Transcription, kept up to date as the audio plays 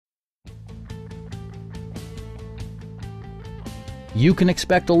You can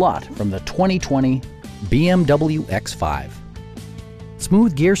expect a lot from the 2020 BMW X5.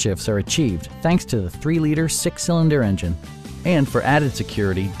 Smooth gear shifts are achieved thanks to the 3-liter 6-cylinder engine. And for added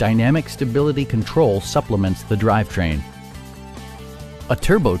security, dynamic stability control supplements the drivetrain. A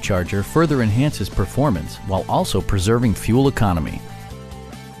turbocharger further enhances performance while also preserving fuel economy.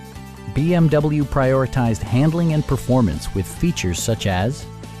 BMW prioritized handling and performance with features such as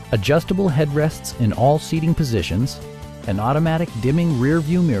adjustable headrests in all seating positions, an automatic dimming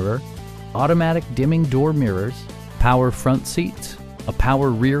rear-view mirror, automatic dimming door mirrors, power front seats, a power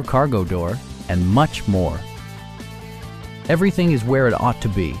rear cargo door, and much more. Everything is where it ought to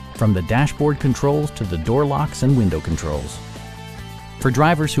be, from the dashboard controls to the door locks and window controls. For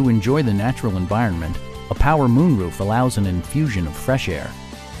drivers who enjoy the natural environment, a power moonroof allows an infusion of fresh air.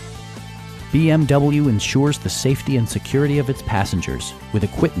 BMW ensures the safety and security of its passengers with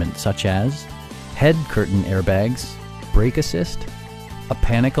equipment such as head curtain airbags, brake assist, a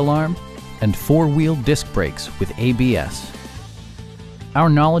panic alarm, and 4-wheel disc brakes with ABS. Our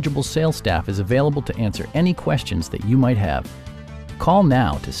knowledgeable sales staff is available to answer any questions that you might have. Call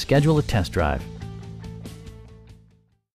now to schedule a test drive.